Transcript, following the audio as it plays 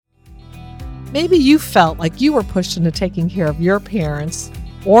Maybe you felt like you were pushed into taking care of your parents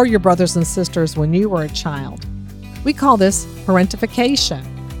or your brothers and sisters when you were a child. We call this parentification,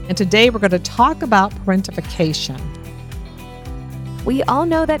 and today we're going to talk about parentification. We all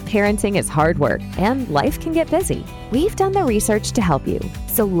know that parenting is hard work and life can get busy. We've done the research to help you.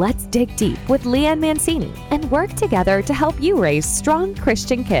 So let's dig deep with Leanne Mancini and work together to help you raise strong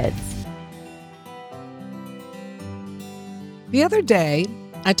Christian kids. The other day,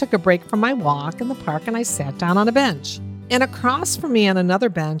 I took a break from my walk in the park and I sat down on a bench. And across from me on another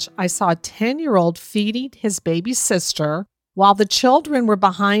bench, I saw a 10-year-old feeding his baby sister while the children were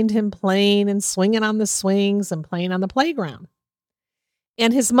behind him playing and swinging on the swings and playing on the playground.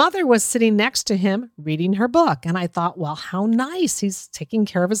 And his mother was sitting next to him reading her book. And I thought, well, how nice. He's taking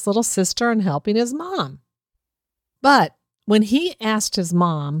care of his little sister and helping his mom. But when he asked his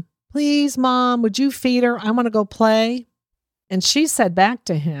mom, "Please, Mom, would you feed her? I want to go play." And she said back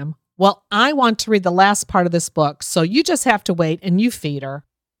to him, "Well, I want to read the last part of this book, so you just have to wait and you feed her."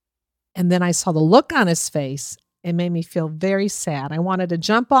 And then I saw the look on his face. It made me feel very sad. I wanted to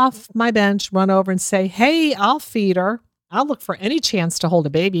jump off my bench, run over and say, "Hey, I'll feed her. I'll look for any chance to hold a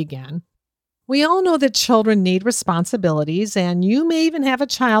baby again." We all know that children need responsibilities, and you may even have a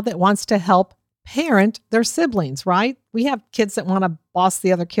child that wants to help parent their siblings, right? We have kids that want to boss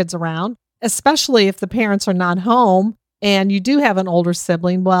the other kids around, especially if the parents are not home and you do have an older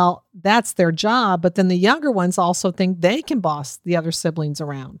sibling. Well, that's their job, but then the younger ones also think they can boss the other siblings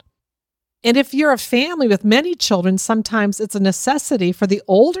around. And if you're a family with many children, sometimes it's a necessity for the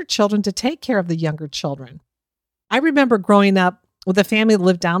older children to take care of the younger children. I remember growing up with a family that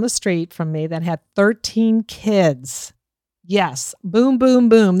lived down the street from me that had 13 kids. Yes, boom, boom,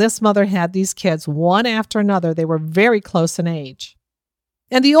 boom. This mother had these kids one after another. They were very close in age.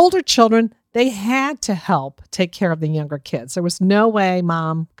 And the older children, they had to help take care of the younger kids. There was no way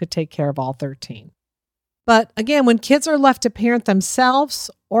Mom could take care of all 13. But again, when kids are left to parent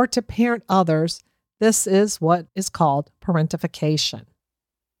themselves or to parent others, this is what is called parentification.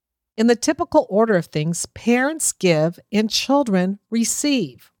 In the typical order of things, parents give and children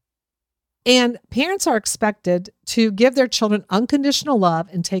receive. And parents are expected to give their children unconditional love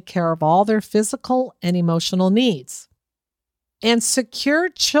and take care of all their physical and emotional needs. And secure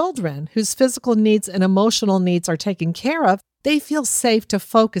children whose physical needs and emotional needs are taken care of, they feel safe to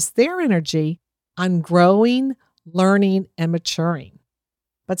focus their energy on growing, learning, and maturing.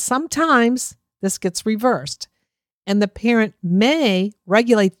 But sometimes this gets reversed, and the parent may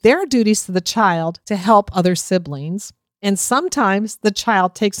regulate their duties to the child to help other siblings, and sometimes the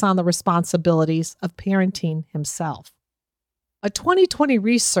child takes on the responsibilities of parenting himself. A 2020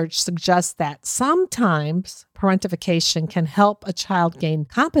 research suggests that sometimes parentification can help a child gain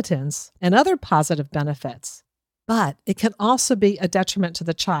competence and other positive benefits, but it can also be a detriment to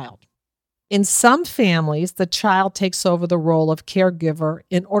the child. In some families, the child takes over the role of caregiver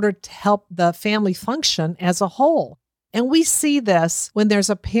in order to help the family function as a whole. And we see this when there's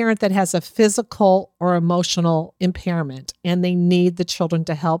a parent that has a physical or emotional impairment and they need the children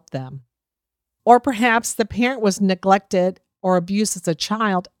to help them. Or perhaps the parent was neglected or abused as a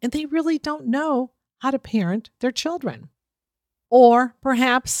child and they really don't know how to parent their children. Or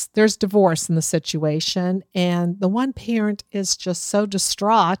perhaps there's divorce in the situation and the one parent is just so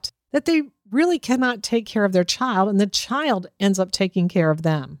distraught that they really cannot take care of their child and the child ends up taking care of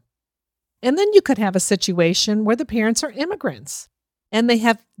them. And then you could have a situation where the parents are immigrants and they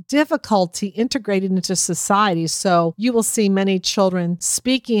have difficulty integrating into society. So you will see many children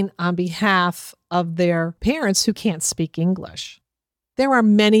speaking on behalf of their parents who can't speak English. There are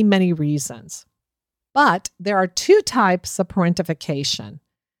many, many reasons. But there are two types of parentification,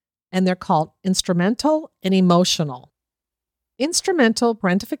 and they're called instrumental and emotional. Instrumental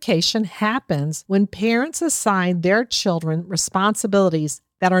parentification happens when parents assign their children responsibilities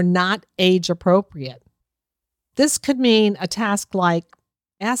that are not age appropriate. This could mean a task like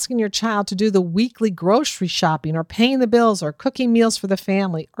asking your child to do the weekly grocery shopping or paying the bills or cooking meals for the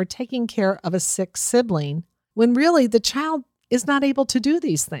family or taking care of a sick sibling when really the child is not able to do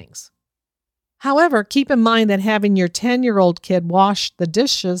these things. However, keep in mind that having your 10-year-old kid wash the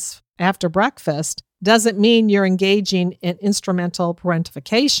dishes after breakfast doesn't mean you're engaging in instrumental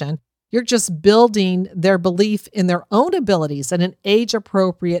parentification. You're just building their belief in their own abilities in an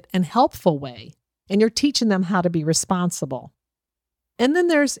age-appropriate and helpful way, and you're teaching them how to be responsible. And then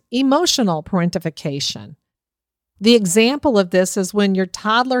there's emotional parentification. The example of this is when your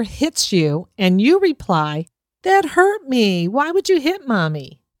toddler hits you and you reply, "That hurt me. Why would you hit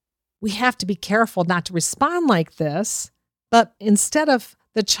Mommy?" We have to be careful not to respond like this, but instead of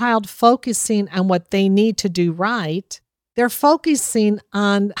the child focusing on what they need to do right, They're focusing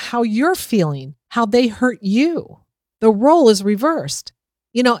on how you're feeling, how they hurt you. The role is reversed.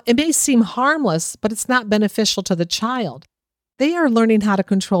 It may seem harmless, but it's not beneficial to the child. They are learning how to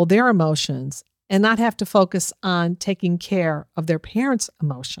control their emotions and not have to focus on taking care of their parents'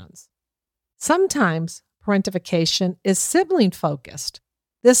 emotions. Sometimes parentification is sibling focused.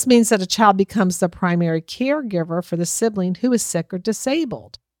 This means that a child becomes the primary caregiver for the sibling who is sick or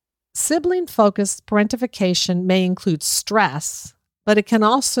disabled. Sibling-focused parentification may include stress, but it can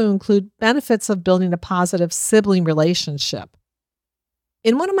also include benefits of building a positive sibling relationship.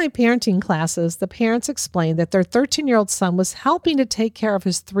 In one of my parenting classes, the parents explained that their 13-year-old son was helping to take care of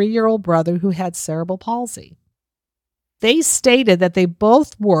his 3-year-old brother who had cerebral palsy. They stated that they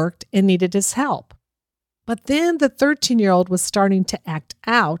both worked and needed his help. But then the 13-year-old was starting to act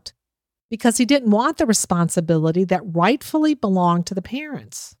out because he didn't want the responsibility that rightfully belonged to the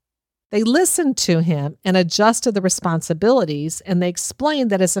parents. They listened to him and adjusted the responsibilities, and they explained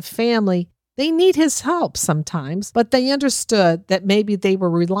that as a family, they need his help sometimes, but they understood that maybe they were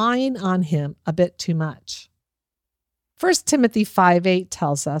relying on him a bit too much. 1 Timothy 5:8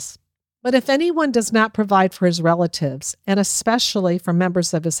 tells us, "But if anyone does not provide for his relatives, and especially for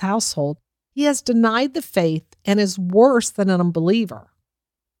members of his household, he has denied the faith and is worse than an unbeliever."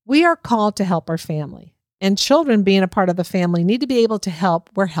 We are called to help our family, and children being a part of the family need to be able to help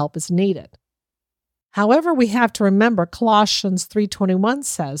where help is needed. However, we have to remember Colossians 3:21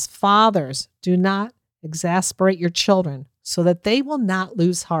 says, "Fathers, do not exasperate your children so that they will not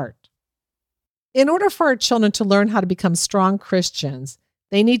lose heart." In order for our children to learn how to become strong Christians,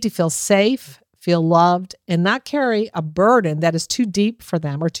 they need to feel safe, feel loved, and not carry a burden that is too deep for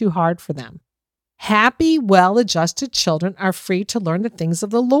them or too hard for them. Happy, well-adjusted children are free to learn the things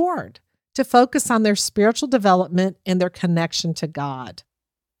of the Lord, to focus on their spiritual development and their connection to God.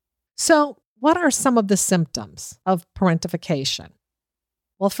 So, what are some of the symptoms of parentification?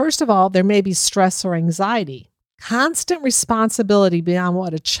 Well, first of all, there may be stress or anxiety. Constant responsibility beyond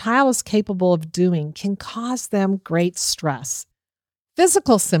what a child is capable of doing can cause them great stress.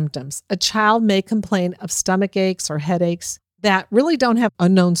 Physical symptoms. A child may complain of stomach aches or headaches that really don't have a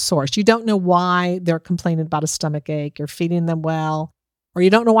known source. You don't know why they're complaining about a stomach ache. You're feeding them well, or you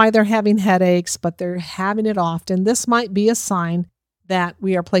don't know why they're having headaches, but they're having it often. This might be a sign that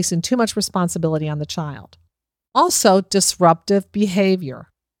we are placing too much responsibility on the child. Also, disruptive behavior.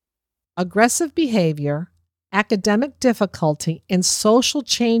 Aggressive behavior, academic difficulty, and social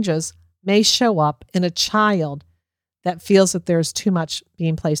changes may show up in a child that feels that there's too much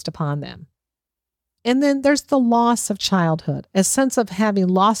being placed upon them. And then there's the loss of childhood. A sense of having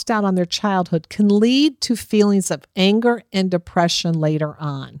lost out on their childhood can lead to feelings of anger and depression later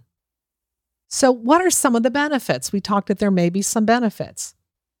on. So what are some of the benefits? We talked that there may be some benefits.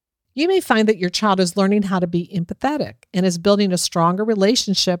 You may find that your child is learning how to be empathetic and is building a stronger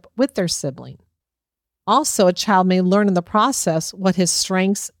relationship with their sibling. Also, a child may learn in the process what his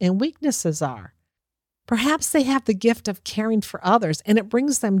strengths and weaknesses are. Perhaps they have the gift of caring for others, and it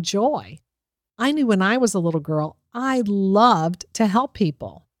brings them joy. I knew when I was a little girl, I loved to help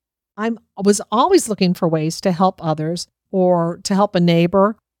people. I was always looking for ways to help others, or to help a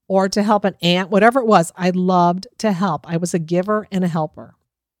neighbor, or to help an aunt, whatever it was. I loved to help. I was a giver and a helper.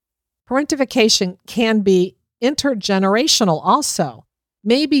 Parentification can be intergenerational also.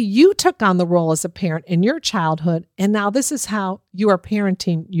 Maybe you took on the role as a parent in your childhood, and now this is how you are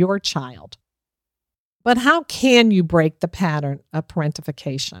parenting your child. But how can you break the pattern of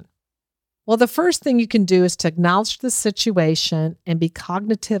parentification? Well, the first thing you can do is to acknowledge the situation and be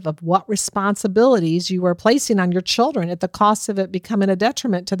cognitive of what responsibilities you are placing on your children at the cost of it becoming a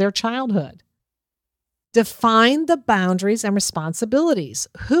detriment to their childhood. Define the boundaries and responsibilities.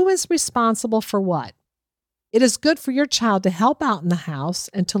 Who is responsible for what? It is good for your child to help out in the house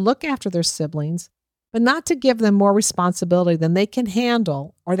and to look after their siblings, but not to give them more responsibility than they can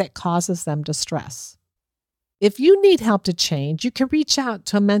handle or that causes them distress. If you need help to change, you can reach out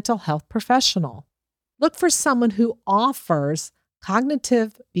to a mental health professional. Look for someone who offers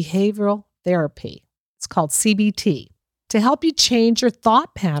cognitive behavioral therapy. It's called CBT, to help you change your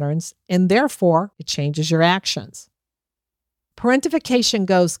thought patterns, and therefore it changes your actions. Parentification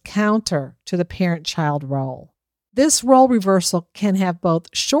goes counter to the parent-child role. This role reversal can have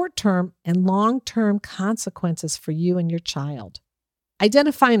both short-term and long-term consequences for you and your child.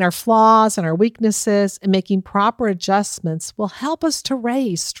 Identifying our flaws and our weaknesses and making proper adjustments will help us to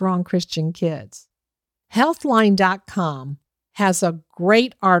raise strong Christian kids. Healthline.com has a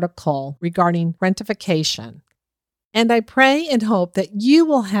great article regarding parentification, and I pray and hope that you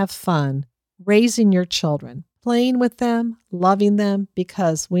will have fun raising your children, playing with them, loving them,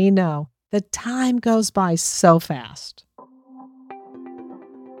 because we know that time goes by so fast.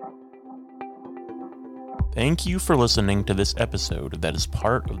 Thank you for listening to this episode that is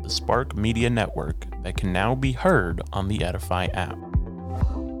part of the Spark Media Network that can now be heard on the Edify app.